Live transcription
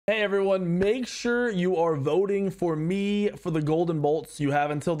Hey everyone, make sure you are voting for me for the golden bolts. You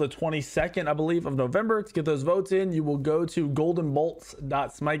have until the 22nd, I believe, of November to get those votes in. You will go to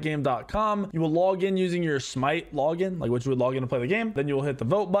goldenbolts.smitegame.com. You will log in using your Smite login, like which you would log in to play the game. Then you will hit the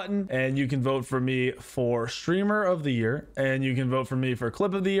vote button and you can vote for me for streamer of the year and you can vote for me for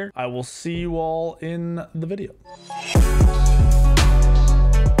clip of the year. I will see you all in the video.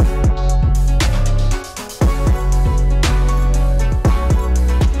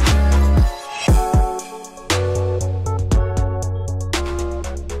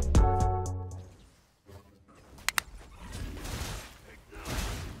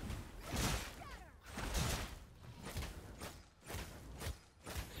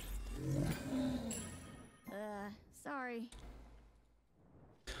 Sorry.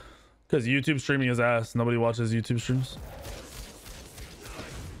 Because YouTube streaming is ass. Nobody watches YouTube streams.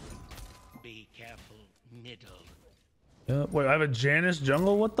 Be careful, middle. Yeah. Wait, I have a Janice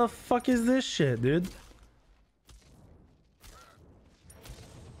jungle? What the fuck is this shit, dude?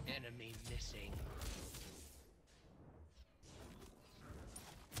 Enemy missing.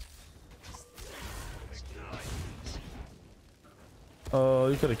 Oh,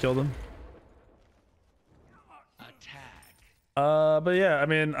 you could have killed him. But yeah, I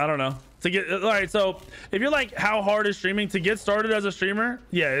mean, I don't know. To get all right, so if you're like, how hard is streaming to get started as a streamer?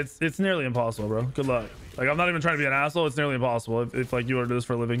 Yeah, it's nearly impossible, bro. Good luck. Like, I'm not even trying to be an asshole. It's nearly impossible if like you were to do this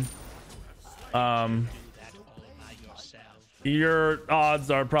for a living. Your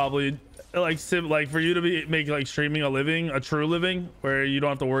odds are probably like for you to be making like streaming a true living where you don't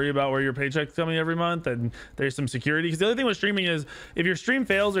have to worry about where your paycheck's coming every month and there's some security. Because the other thing with streaming is if your stream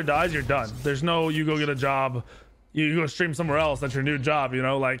fails or dies, you're done. There's no you go get a job. You go stream somewhere else. That's your new job, you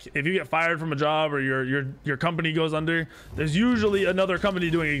know. Like if you get fired from a job or your company goes under, there's usually another company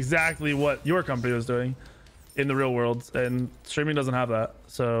doing exactly what your company was doing in the real world, and streaming doesn't have that.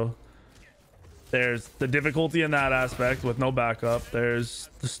 So there's the difficulty in that aspect with no backup. There's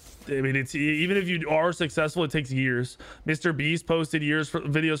just, I mean, it's even if you are successful, it takes years. Mr. Beast posted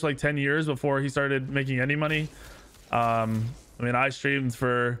videos for like 10 years before he started making any money. I mean, I streamed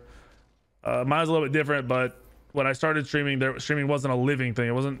for mine was a little bit different, but when I started streaming, streaming wasn't a living thing.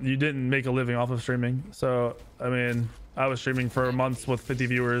 It wasn't, you didn't make a living off of streaming. So, I mean, I was streaming for months with 50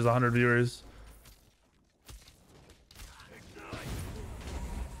 viewers, 100 viewers.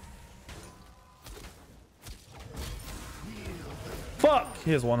 Fuck!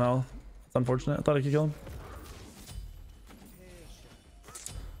 He has 1 health. It's unfortunate. I thought I could kill him.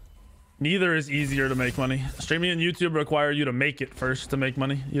 Neither is easier to make money. Streaming and YouTube require you to make it first to make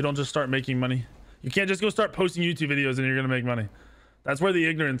money. You don't just start making money. You can't just go start posting YouTube videos and you're gonna make money. That's where the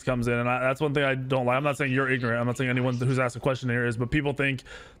ignorance comes in, and that's one thing I don't like. I'm not saying you're ignorant. I'm not saying anyone who's asked a question here is, but people think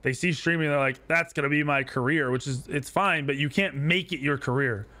they see streaming, they're like, that's gonna be my career, which is, it's fine, but you can't make it your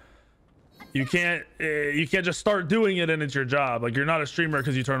career. You can't just start doing it and it's your job. Like, you're not a streamer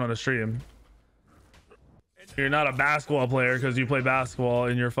because you turn on a stream. You're not a basketball player because you play basketball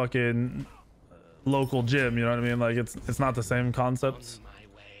in your fucking local gym. You know what I mean? Like, it's not the same concepts.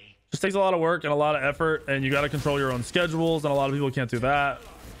 Just takes a lot of work and a lot of effort, and you got to control your own schedules, and a lot of people can't do that.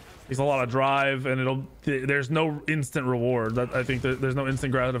 Takes a lot of drive, and there's no instant reward. I think there's no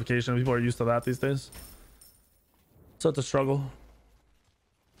instant gratification. People are used to that these days, so it's a struggle.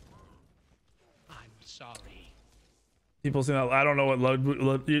 I'm sorry. People see that. I don't know what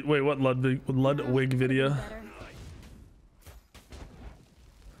Ludwig video.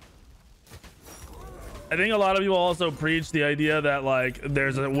 I think a lot of people also preach the idea that like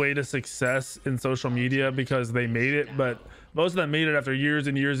there's a way to success in social media because they made it, but most of them made it after years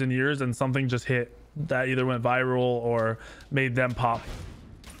and years and years, and something just hit that either went viral or made them pop,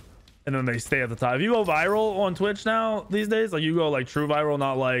 and then they stay at the top. If you go viral on Twitch now these days, like you go like true viral,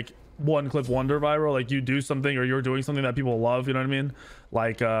 not like one clip wonder viral, like you do something or you're doing something that people love, you know what I mean?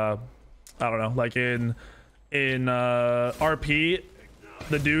 Like I don't know, like in RP,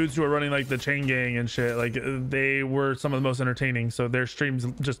 the dudes who are running like the chain gang and shit, like they were some of the most entertaining, so their streams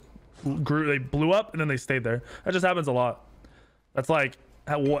just grew, they blew up, and then they stayed there. That just happens a lot. That's like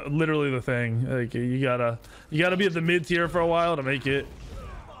literally the thing. Like you gotta be at the mid tier for a while to make it.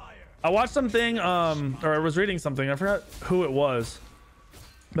 I watched something or I was reading something, I forgot who it was,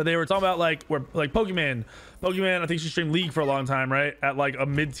 but they were talking about like Pokemon, I think she streamed League for a long time, right, at like a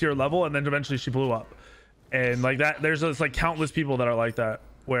mid tier level, and then eventually she blew up. And like that, there's just like countless people that are like that,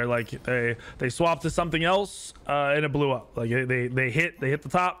 where like they swapped to something else and it blew up. Like they hit the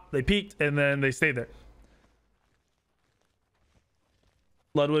top, they peaked, and then they stayed there.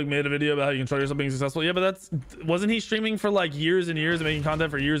 Ludwig made a video about how you control yourself being successful. Yeah, but wasn't he streaming for like years and years and making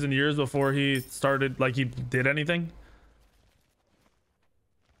content for years and years before he started, like he did anything?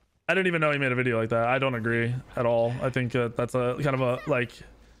 I didn't even know he made a video like that. I don't agree at all. I think that's a kind of a like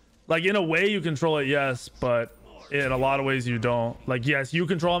in a way you control it, yes, but in a lot of ways you don't. Like, yes, you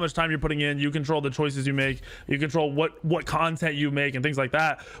control how much time you're putting in, you control the choices you make, you control what content you make and things like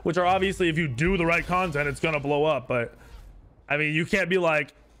that, which are obviously, if you do the right content, it's gonna blow up. But I mean, you can't be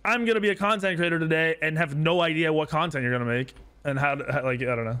like, I'm gonna be a content creator today and have no idea what content you're gonna make and how like,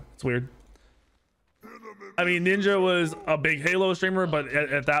 I don't know, it's weird. I mean, Ninja was a big Halo streamer, but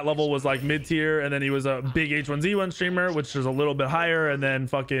at that level was like mid-tier, and then he was a big H1Z1 streamer, which is a little bit higher, and then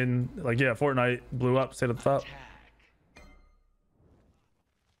fucking like, yeah, Fortnite blew up, stayed at the top.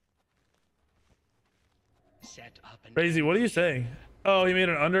 Crazy, what are you saying? Oh, he made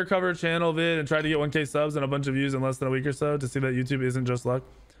an undercover channel vid and tried to get 1K subs and a bunch of views in less than a week or so to see that YouTube isn't just luck.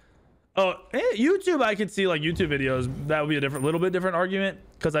 Oh, YouTube, I could see like YouTube videos. That would be a little bit different argument,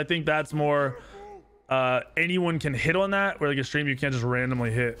 because I think that's more anyone can hit on that, where like a stream you can't just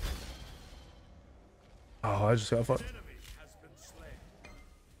randomly hit. Oh, I just got fucked.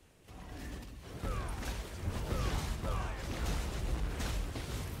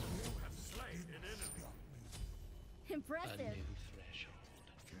 Impressive.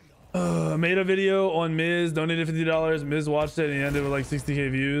 Made a video on Miz, donated $50. Miz watched it and he ended with like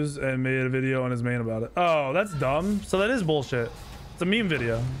 60K views and made a video on his main about it. Oh, that's dumb. So that is bullshit. It's a meme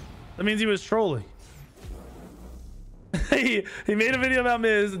video. That means he was trolling. he made a video about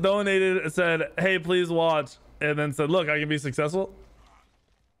Miz, donated, said, hey, please watch, and then said, look, I can be successful.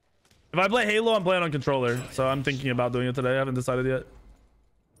 If I play Halo, I'm playing on controller, so I'm thinking about doing it today. I haven't decided yet.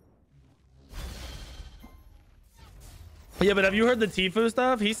 Yeah, but have you heard the Tfue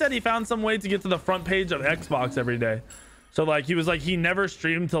stuff? He said he found some way to get to the front page of Xbox every day. So like, he was like, he never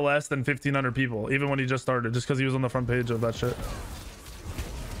streamed to less than 1,500 people, even when he just started, just because he was on the front page of that shit.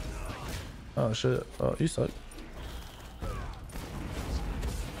 Oh shit. Oh, you suck.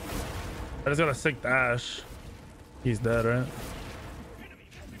 I just got a sick dash. He's dead, right?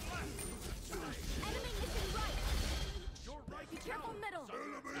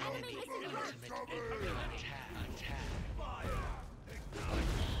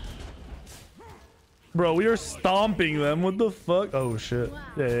 Bro, we are stomping them. What the fuck? Oh shit.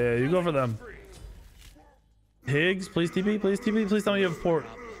 Yeah, you go for them. Higgs, please TP, please TP, please tell me you have port.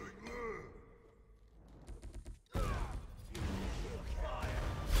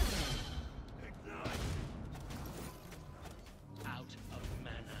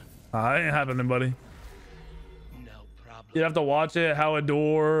 Ain't happening, buddy. No problem. You'd have to watch it. How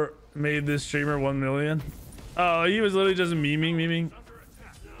Adore made this streamer 1 million. Oh, he was literally just memeing.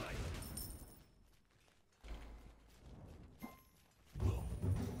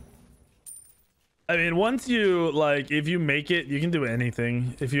 I mean, once you like, if you make it, you can do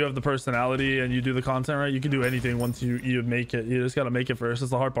anything. If you have the personality and you do the content right, you can do anything once you make it. You just gotta make it first.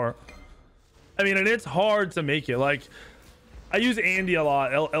 It's the hard part. I mean, and it's hard to make it. Like, I use Andy a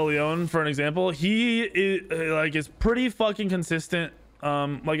lot, Elion for an example. He is pretty fucking consistent.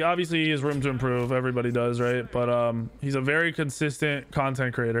 Like, obviously he has room to improve. Everybody does, right? But he's a very consistent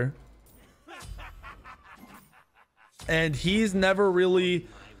content creator, and he's never really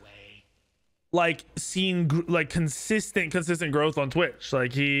like seen like consistent growth on Twitch.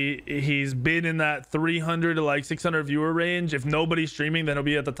 Like he's been in that 300 to like 600 viewer range. If nobody's streaming, then he'll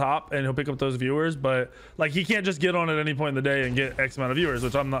be at the top and he'll pick up those viewers. But like, he can't just get on at any point in the day and get X amount of viewers,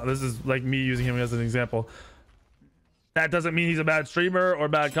 which I'm not. This is like me using him as an example. That doesn't mean he's a bad streamer or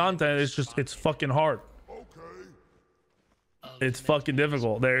bad content. It's just, it's fucking hard. It's fucking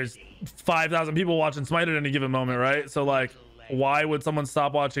difficult. There's 5,000 people watching Smite at any given moment, right? So like, why would someone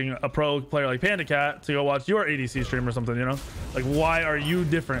stop watching a pro player like Panda Cat to go watch your ADC stream or something, you know? Like, why are you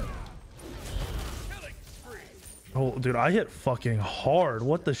different? Oh, dude, I hit fucking hard.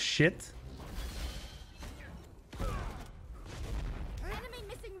 What the shit? Enemy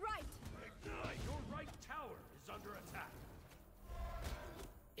missing right. Your right tower is under attack.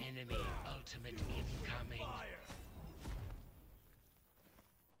 Enemy ultimate incoming.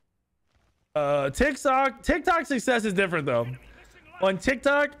 TikTok success is different though. On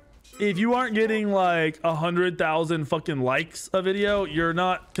TikTok, if you aren't getting like 100,000 fucking likes a video, you're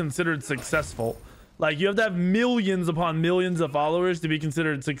not considered successful. Like, you have to have millions upon millions of followers to be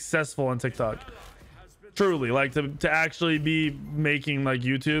considered successful on TikTok. Truly, like to actually be making like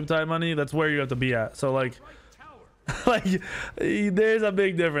YouTube type money, that's where you have to be at. So like like, there's a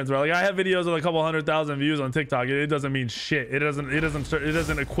big difference, bro. Like, I have videos with a couple 100,000 views on TikTok. It doesn't mean shit. It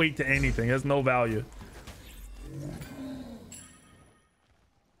doesn't equate to anything. It has no value.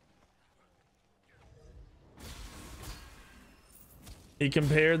 He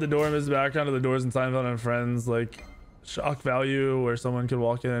compared the door in his background to the doors in Seinfeld and Friends. Like, shock value where someone could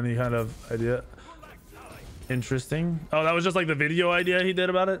walk in any kind of idea. Interesting. Oh, that was just like the video idea he did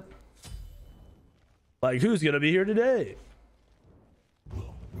about it. Like, who's gonna be here today?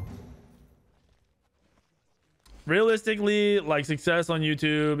 Realistically, like, success on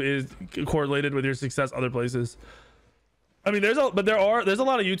YouTube is correlated with your success other places. I mean, there's a lot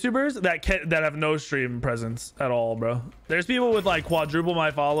of YouTubers that have no stream presence at all, bro. There's people with like quadruple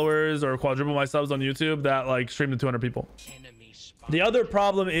my followers or quadruple my subs on YouTube that like stream to 200 people. The other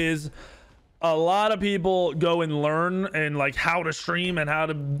problem is a lot of people go and learn and like how to stream and how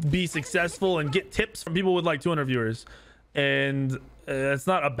to be successful and get tips from people with like 200 viewers, and it's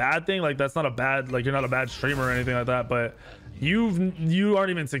not a bad thing. Like, that's not a bad, like, you're not a bad streamer or anything like that, but you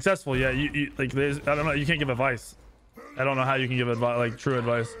aren't even successful yet. You like, there's, I don't know, you can't give advice. I don't know how you can give advice, like true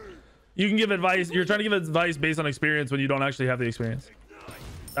advice. You can give advice, you're trying to give advice based on experience when you don't actually have the experience.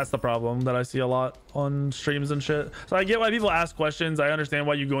 That's the problem that I see a lot on streams and shit. So I get why people ask questions. I understand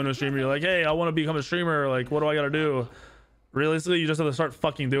why you go into a stream and you're like, hey, I want to become a streamer, like, what do I gotta do? Realistically, you just have to start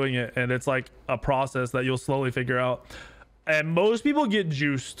fucking doing it, and it's like a process that you'll slowly figure out. And most people get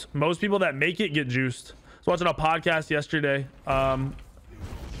juiced. Most people that make it get juiced. I was watching a podcast yesterday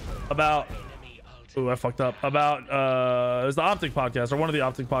about, oh, I fucked up, about it was the Optic podcast, or one of the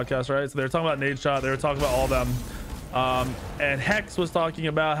Optic podcasts, right? So they were talking about Nade Shot, they were talking about all them, and Hex was talking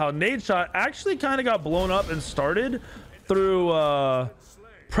about how Nade Shot actually kind of got blown up and started through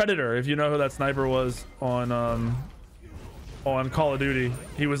Predator, if you know who that sniper was on Call of Duty.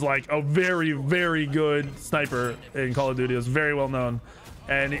 He was like a very, very good sniper in Call of Duty. It was very well known,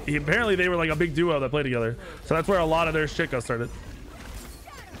 and apparently they were like a big duo that played together. So that's where a lot of their shit got started.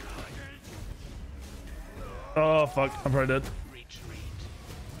 Oh fuck, I'm probably dead.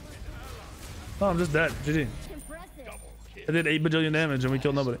 Oh, I'm just dead. GG. I did 8 bajillion damage and we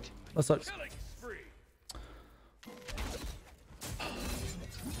killed nobody. That sucks.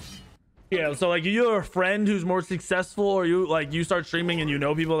 Yeah, so like, you're a friend who's more successful, or you start streaming and you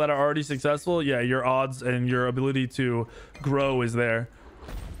know people that are already successful, yeah, your odds and your ability to grow is there.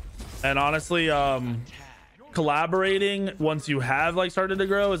 And honestly, collaborating once you have like started to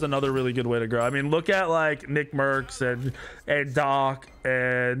grow is another really good way to grow. I mean, look at like Nick Merckx and Doc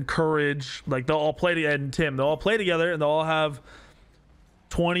and Courage, like they'll all play together, and Tim, they'll all play together and they'll all have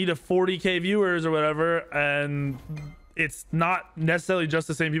 20 to 40k viewers or whatever, and it's not necessarily just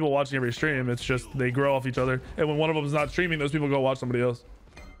the same people watching every stream. It's just they grow off each other, and when one of them is not streaming, those people go watch somebody else.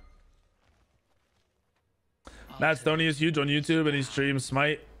 Matt Stoney is huge on YouTube and he streams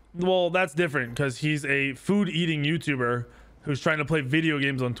Smite. Well, that's different because he's a food eating YouTuber who's trying to play video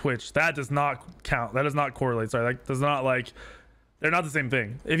games on Twitch. That does not count. That does not correlate. Sorry, that does not, like, they're not the same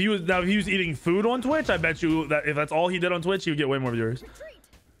thing. If he was eating food on Twitch, I bet you that if that's all he did on Twitch, he would get way more viewers.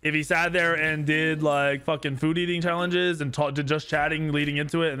 If he sat there and did like fucking food eating challenges and did just chatting leading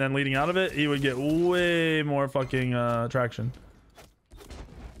into it and then leading out of it, he would get way more fucking traction.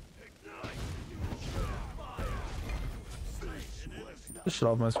 Get shit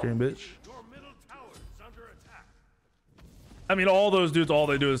off my screen, bitch. I mean, all those dudes, all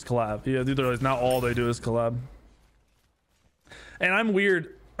they do is collab. Yeah, dude, realize not all they do is collab. And I'm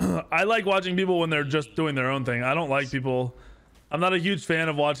weird. I like watching people when they're just doing their own thing. I don't like people. I'm not a huge fan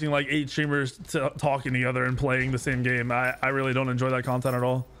of watching like 8 streamers talking together and playing the same game. I really don't enjoy that content at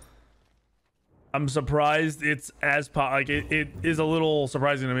all. I'm surprised it's as like it is a little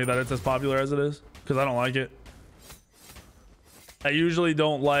surprising to me that it's as popular as it is, because I don't like it. I usually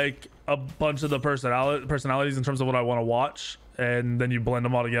don't like a bunch of the personalities in terms of what I want to watch, and then you blend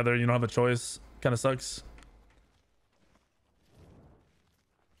them all together and you don't have a choice. Kind of sucks.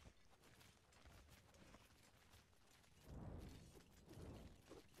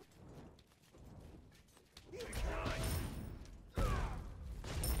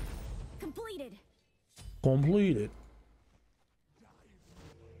 Completed.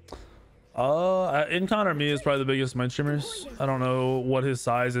 Incon or me is probably the biggest Smite streamers. I don't know what his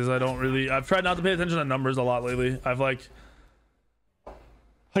size is. I've tried not to pay attention to numbers a lot lately. I've like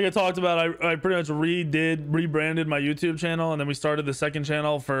I talked about, I pretty much rebranded my YouTube channel, and then we started the second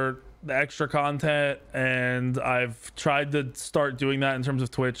channel for the extra content, and I've tried to start doing that in terms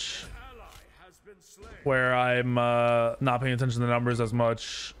of Twitch, where I'm not paying attention to the numbers as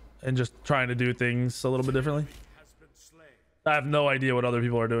much and just trying to do things a little bit differently. I have no idea what other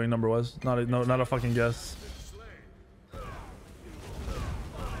people are doing number wise. Not a fucking guess.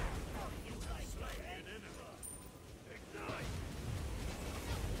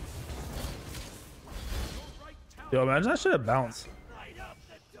 Yo, imagine that shit at bounce.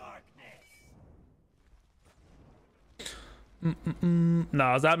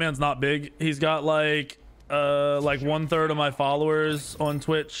 Nah, that man's not big. He's got like like 1/3 of my followers on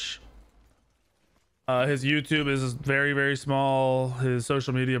Twitch. His YouTube is very, very small. His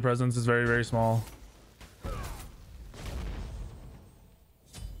social media presence is very, very small.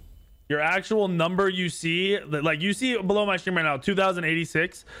 Your actual number you see, that like you see below my stream right now,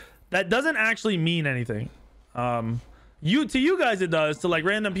 2086. That doesn't actually mean anything. To you guys it does. To like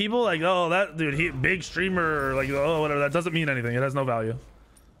random people, like, oh, that dude, he big streamer, or like, oh, whatever. That doesn't mean anything. It has no value.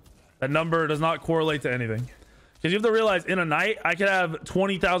 That number does not correlate to anything. Because you have to realize, in a night, I could have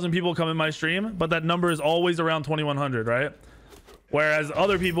 20,000 people come in my stream, but that number is always around 2,100, right? Whereas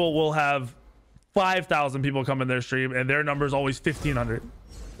other people will have 5,000 people come in their stream, and their number is always 1,500.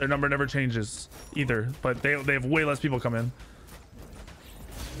 Their number never changes either, but they have way less people come in.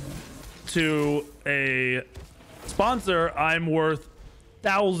 To a sponsor, I'm worth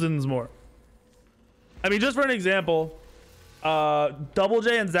thousands more. I mean, just for an example, Double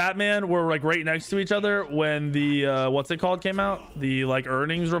J and Zapman were like right next to each other when the what's it called came out, the like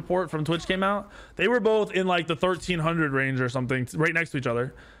earnings report from Twitch came out. They were both in like the 1,300 range or something, right next to each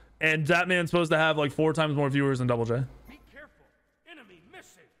other, and Zapman's supposed to have like 4 times more viewers than Double J. Be careful. Enemy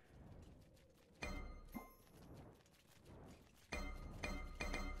missing.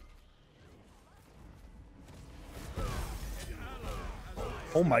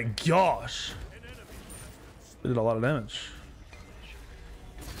 Oh my gosh, they did a lot of damage.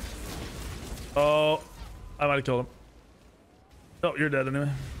 Oh, I might have killed him. Oh, you're dead anyway.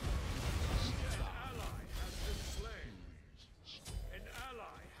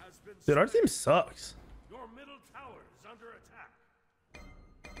 Dude, our team sucks. Your middle tower is under attack.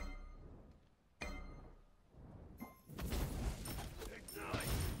 Ignite.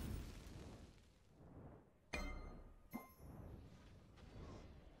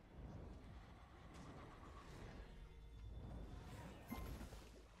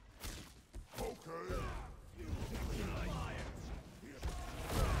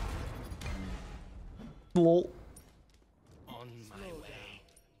 Lol. On my way.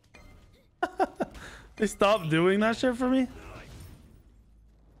 They stopped doing that shit for me.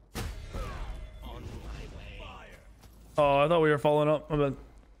 On my way. Oh, I thought we were following up. My bad.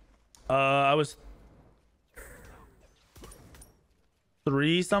 I was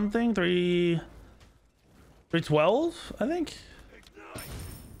 3 something, 312, I think.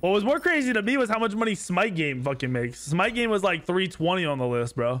 What was more crazy to me was how much money Smite game fucking makes. Smite game was like 320 on the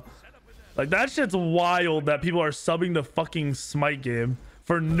list, bro. Like, that shit's wild that people are subbing to fucking Smite game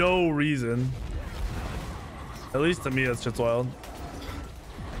for no reason. At least to me, that shit's wild.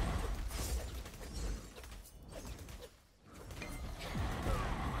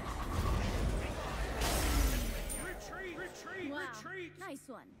 Retreat, retreat, Wow, retreat. nice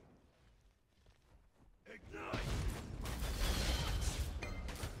one. Ignite.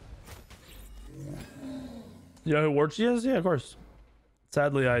 You know who Warchi is? Yeah, of course.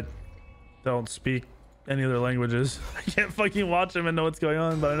 Sadly, I don't speak any other languages. I can't fucking watch him and know what's going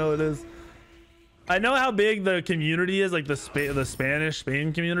on, but I know it is. I know how big the community is, like the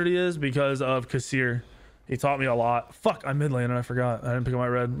Spain community is, because of Kasir. He taught me a lot. Fuck, I'm mid lane and I forgot. I didn't pick up my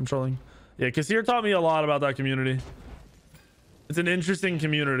red. I'm trolling. Yeah, Kasir taught me a lot about that community. It's an interesting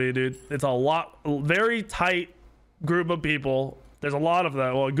community, dude. It's a lot, very tight group of people. There's a lot of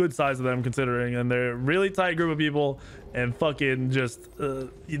them, well, a good size of them considering, and they're a really tight group of people, and fucking just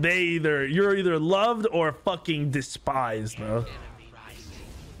you're either loved or fucking despised, bro. Enemy rising.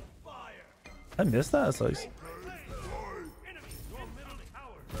 I missed that. It's like, Enemy, your middle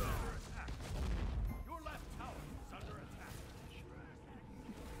tower is under attack. Your left tower is under attack.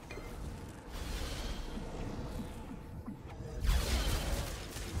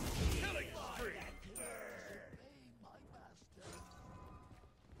 Killing spree.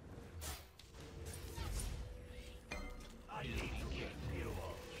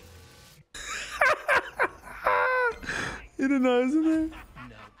 you didn't know, isn't there? No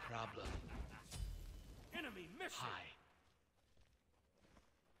problem. Enemy missing.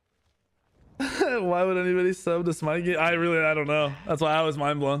 Hi. Why would anybody sub to Smite game? I don't know. That's why I was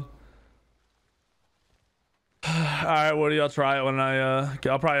mind blown. All right, what do y'all try it when I'll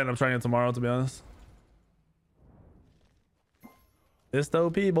probably end up trying it tomorrow, to be honest. It's the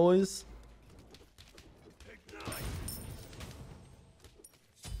OP, boys. Ignite.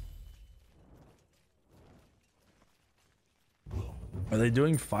 Are they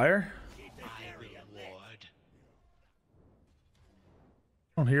doing fire? My reward.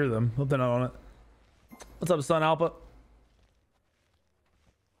 I don't hear them. Hope they're not on it. What's up, Sun Alpha?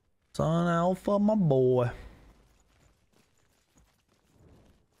 Sun Alpha, my boy.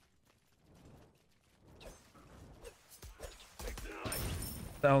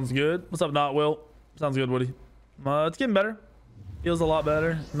 Sounds good. What's up, Not Will? Sounds good, Woody. It's getting better. Feels a lot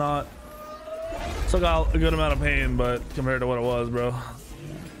better. Not still got a good amount of pain, but compared to what it was, bro,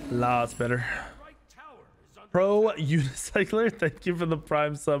 lots better. Right tower is under Pro unicycler, thank you for the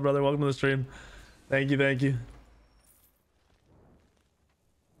prime sub, brother. Welcome to the stream. Thank you, thank you.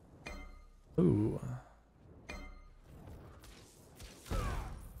 Ooh.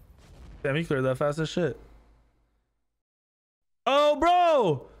 Damn, he cleared that fast as shit. Oh,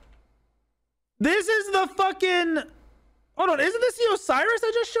 bro! This is the fucking... Hold on, isn't this the Osiris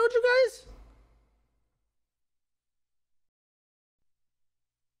I just showed you guys?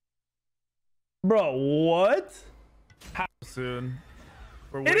 Bro, what? How soon?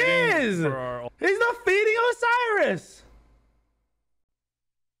 We're It is! for our... He's the feeding Osiris!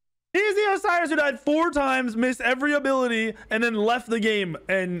 He's the Osiris who died 4 times, missed every ability, and then left the game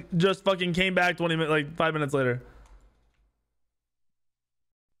and just fucking came back 20 minutes, like 5 minutes later.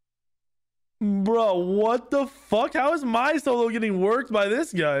 Bro, what the fuck? How is my solo getting worked by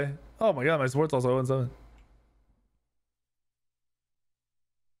this guy? Oh my god, my sport's also 0-7.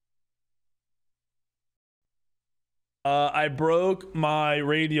 I broke my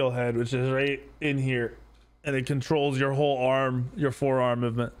radial head, which is right in here, and it controls your whole arm, your forearm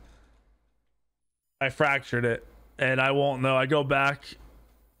movement. I fractured it, and I won't know. I go back,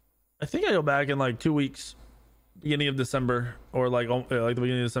 I think I go back in like 2 weeks, beginning of December, or like the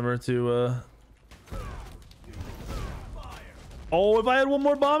beginning of December to oh, if I had one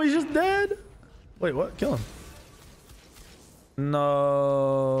more bomb, he's just dead. Wait, what? Kill him.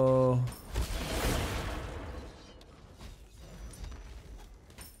 No.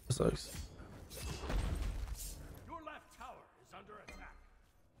 That sucks. your left tower is under attack.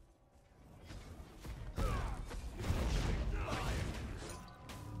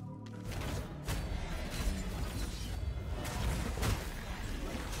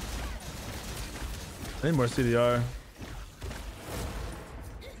 I need more CDR.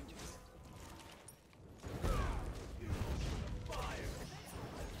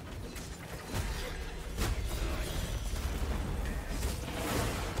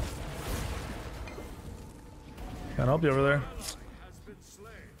 Can't help you over there. Has been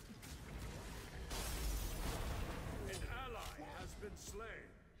slain. An ally has been slain.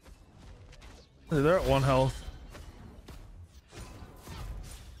 They're at 1 health.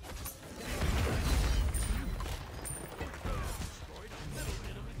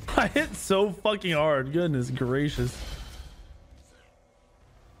 I hit so fucking hard. Goodness gracious.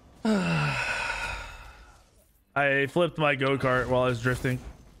 I flipped my go-kart while I was drifting.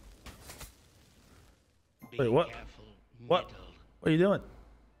 Be Wait, what? careful, What? middle. What are you doing?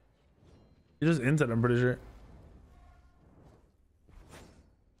 You just inted, I'm pretty sure.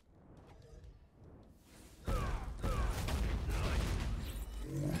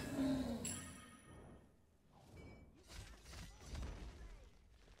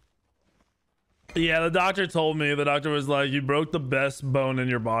 Yeah, the doctor told me, the doctor was like, you broke the best bone in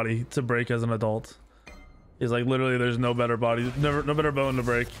your body to break as an adult. He's like, literally, there's no better body, no better bone to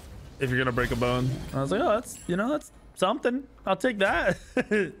break if you're gonna break a bone. And I was like, oh, that's, you know, that's something. I'll take that.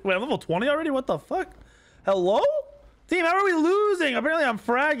 Wait, I'm level 20 already? What the fuck? Hello? Team, how are we losing? Apparently I'm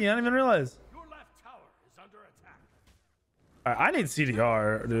fragging. I didn't even realize. Your left tower is under attack. All right, I need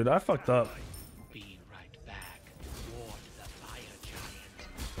CDR, dude. I fucked up. Be right back. Ward the fire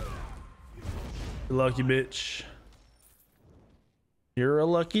giant. Lucky bitch. You're a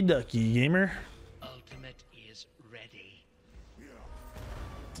lucky ducky, gamer. Ultimate is ready.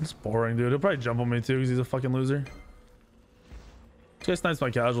 It's boring, dude. He'll probably jump on me too because he's a fucking loser. This guy snipes my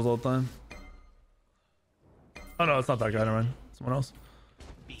casuals all the time. Oh no, it's not that guy. Never mind. Someone else.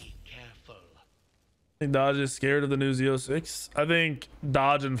 Be careful. I think Dodge is scared of the new Z06. I think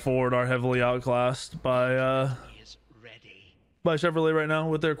Dodge and Ford are heavily outclassed by Is ready. Chevrolet right now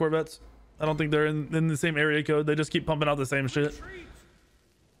with their Corvettes. I don't think they're in the same area code. They just keep pumping out the same shit. Retreat.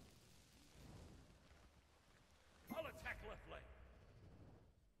 I'll attack left lane.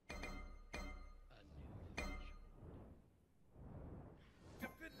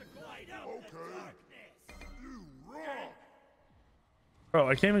 Defend the glide out the darkness. You wrong. Bro,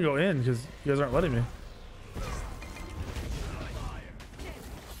 I can't even go in because you guys aren't letting me.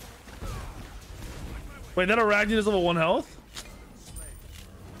 Wait, that Arachne is level 1 health?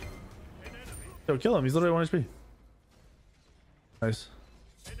 Yo, kill him. He's literally 1 HP. Nice.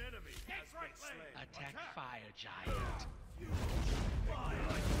 An enemy has been slain. Attack fire giant.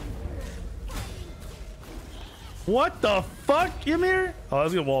 What the fuck, Ymir? Oh,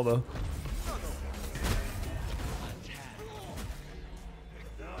 that's a good wall though. Attack.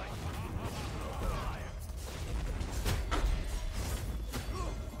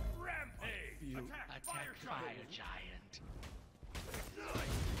 Rampage. Attack.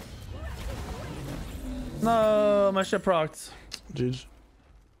 No, my shit procced. Jeez.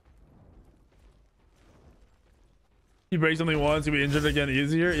 You break something once, you'll be injured again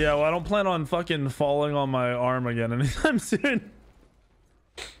easier. Yeah, well, I don't plan on fucking falling on my arm again anytime soon.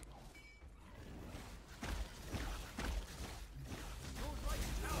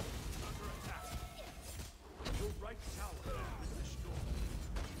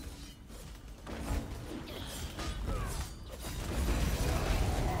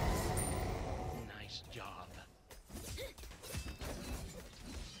 Nice job.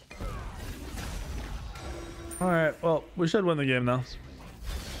 All right, well, we should win the game now. Hold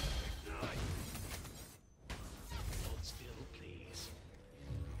still, please.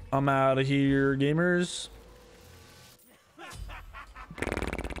 I'm out of here, gamers.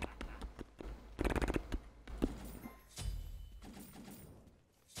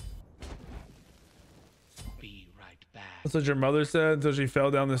 Be right back. That's what your mother said until she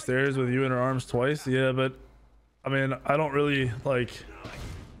fell down the stairs with you in her arms twice. Yeah, but I mean, I don't really like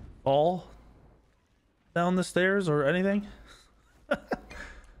fall down the stairs or anything.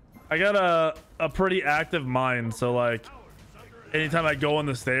 I got a pretty active mind, so like anytime I go on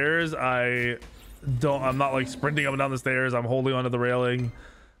the stairs, I'm not like sprinting up and down the stairs. I'm holding onto the railing.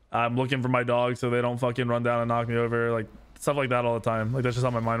 I'm looking for my dog so they don't fucking run down and knock me over, like stuff like that all the time. Like that's just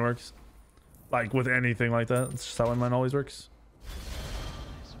how my mind works. Like with anything like that, it's just how my mind always works.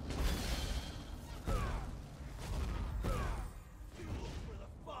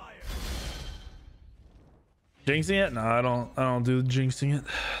 Jinxing it? No, I don't do jinxing it.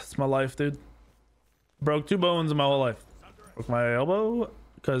 It's my life, dude. Broke 2 bones in my whole life. Broke my elbow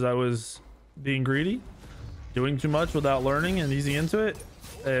because I was being greedy, doing too much without learning and easing into it,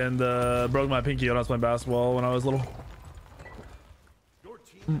 and broke my pinky when I was playing basketball when I was little. Your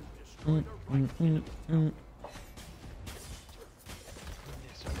team destroyed a right enemy. Destroyed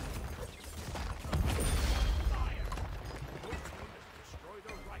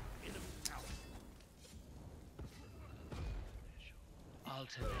a right enemy tower.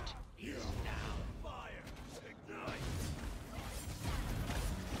 Ultimate is now. Fire! Ignite!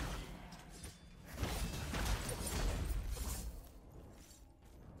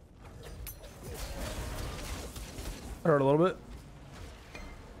 I hurt a little bit.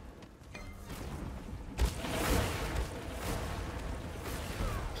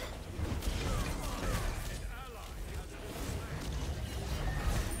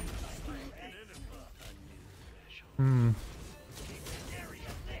 Hmm. An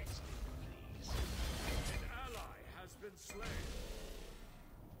ally has been slain.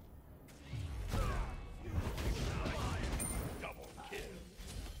 Double kill.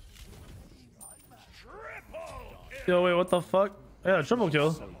 Triple kill. Yo, wait, what the fuck? Yeah, triple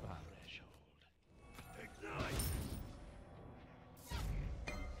kill. Threshold. Ignite.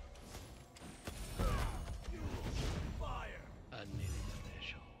 Fire. A new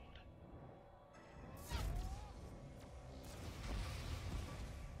threshold.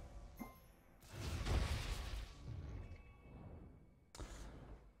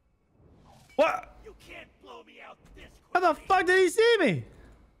 What? You can't blow me out this How quick. the fuck did he see me?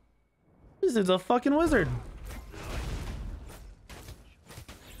 This is a fucking wizard.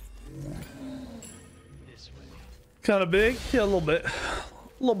 This way. Kind of big. Yeah, a little bit. A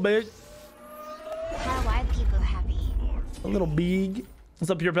little big. How are people happy? A little big.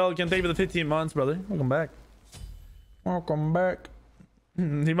 What's up, Pure Pelican? Thank you for the 15 months, brother. Welcome back. Welcome back.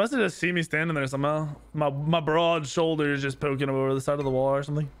 He must have just seen me standing there somehow. My broad shoulders just poking him over the side of the wall or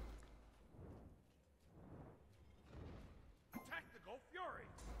something. Tactical fury.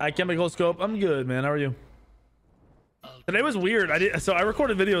 I chemical scope. I'm good, man. How are you? Today was weird. I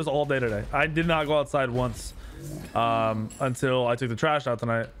recorded videos all day today. I did not go outside once until I took the trash out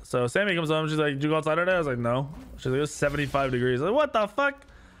tonight. So Sammy comes home. She's like, "Did you go outside today?" I was like, "No." She's like, "It was 75 degrees." I'm like, what the fuck?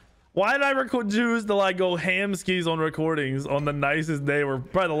 Why did I choose to like go ham skis on recordings on the nicest day, or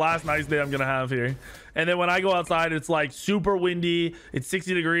probably the last nice day I'm gonna have here? And then when I go outside, it's like super windy. It's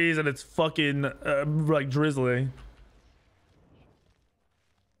 60 degrees and it's fucking like drizzling.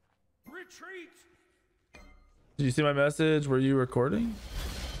 Retreat. Did you see my message? Were you recording?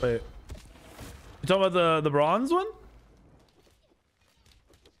 Wait. You talking about the bronze one?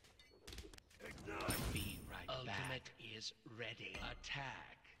 Be right back. Ultimate is ready.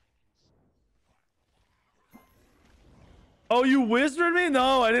 Attack. Oh, you whispered me?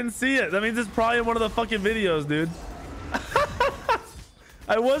 No, I didn't see it. That means it's probably in one of the fucking videos, dude.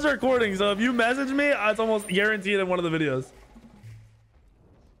 I was recording, so if you message me, it's almost guaranteed in one of the videos.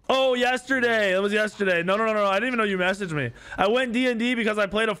 Oh, yesterday. It was yesterday. No. I didn't even know you messaged me. I went D&D because I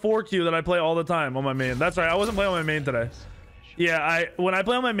played a 4Q that I play all the time on my main. That's right. I wasn't playing on my main today. Yeah, when I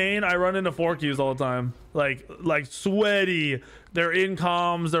play on my main, I run into 4Qs all the time. Like sweaty. They're in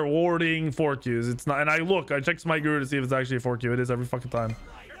comms, they're warding 4Qs. It's not, and I check Smite Guru to see if it's actually a 4Q. It is every fucking time.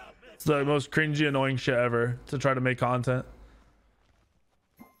 It's the most cringy, annoying shit ever to try to make content.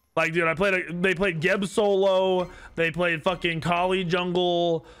 Like, dude, they played Geb solo. They played fucking Kali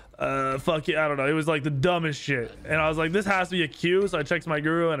jungle. Fucking, I don't know. It was like the dumbest shit. And I was like, this has to be a Q. So I checked my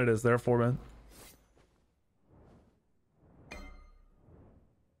guru and it is. Therefore, man.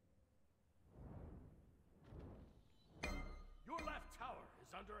 Your left tower is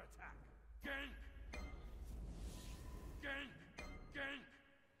under attack. Gank! Gank! Gank!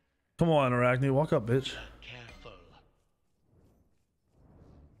 Come on, Agni. Walk up, bitch. Careful.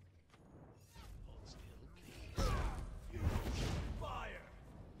 Hold still, please. Fire!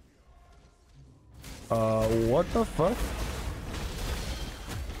 What the fuck?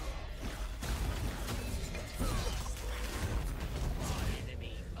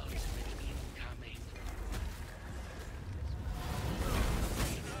 Enemy ultimate incoming.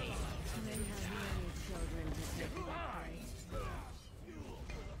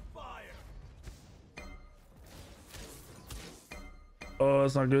 Oh,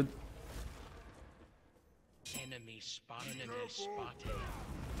 that's not good. Enemy spotted.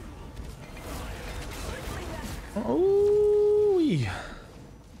 Oh, yeah.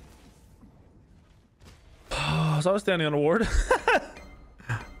 So I was standing on a ward.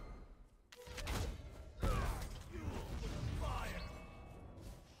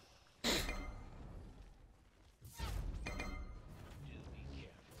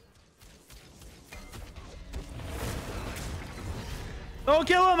 Don't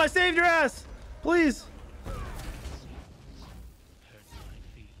kill him! I saved your ass! Please! Hurt my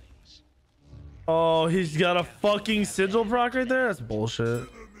feelings. Oh, he's got a fucking sigil proc right there? That's bullshit.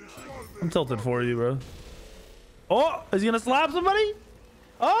 I'm tilted for you, bro. Oh! Is he gonna slap somebody?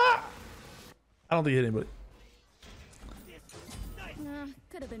 Ah! I don't think he hit anybody.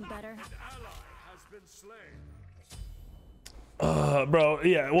 Could have been better. Bro,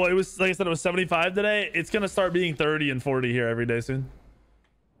 yeah. Well, it was, like I said, it was 75 today. It's gonna start being 30 and 40 here every day soon.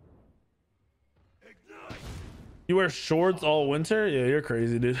 You wear shorts all winter? Yeah, you're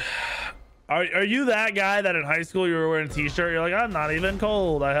crazy, dude. Are you that guy that in high school you were wearing a t-shirt? You're like, I'm not even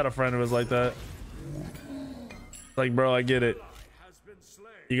cold. I had a friend who was like that. Like, bro, I get it.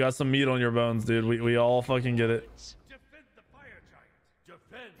 You got some meat on your bones, dude. We all fucking get it. Defend the fire giant.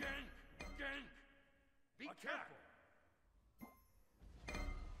 Defend. Gank! Be careful.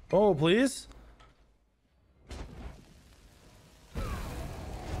 Oh, please.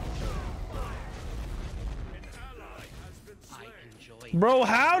 I enjoy Bro,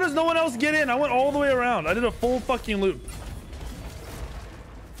 how does no one else get in? I went all the way around. I did a full fucking loop.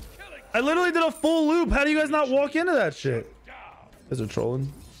 I literally did a full loop. How do you guys not walk into that shit? You guys are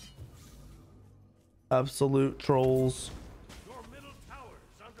trolling. Absolute trolls. Your middle tower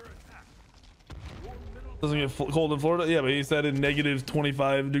is under attack. Your middle Doesn't get cold in Florida? Yeah, but he said in negative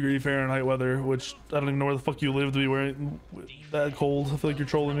 25-degree Fahrenheit weather, which I don't even know where the fuck you live to be wearing that cold. I feel like you're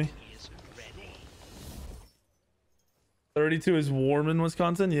trolling me. is ready. 32 is warm in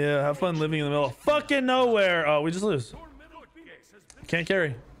Wisconsin. Yeah, have fun living in the middle of fucking nowhere. Oh, we just lose. middle base has been Can't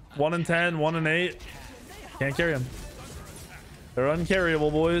carry. 1 in 10, 1 in 8. Can't carry him. They're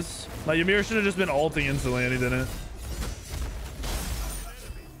uncarryable, boys. Now Ymir should have just been ulting instantly, and he didn't.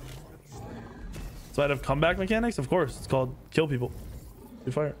 So I'd have comeback mechanics? Of course. It's called kill people.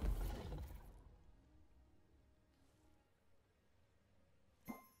 Do fire.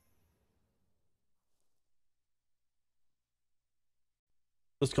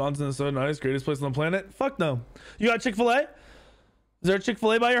 Wisconsin is so nice. Greatest place on the planet. Fuck no. You got Chick-fil-A? Is there a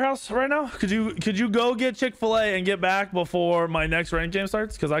Chick-fil-A by your house right now? Could you go get Chick-fil-A and get back before my next ranked game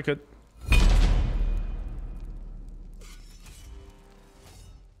starts? Because I could.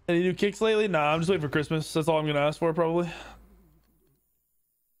 Any new kicks lately? Nah, I'm just waiting for Christmas. That's all I'm gonna ask for, probably.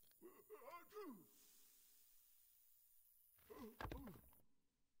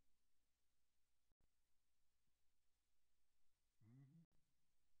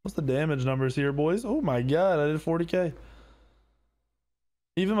 What's the damage numbers here, boys? Oh my god, I did 40k.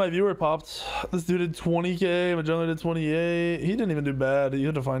 Even my viewer popped. This dude did 20k. Magellan did 28. He didn't even do bad. He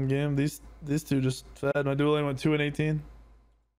had a fine game. These two just fed. My dual lane went 2 and 18.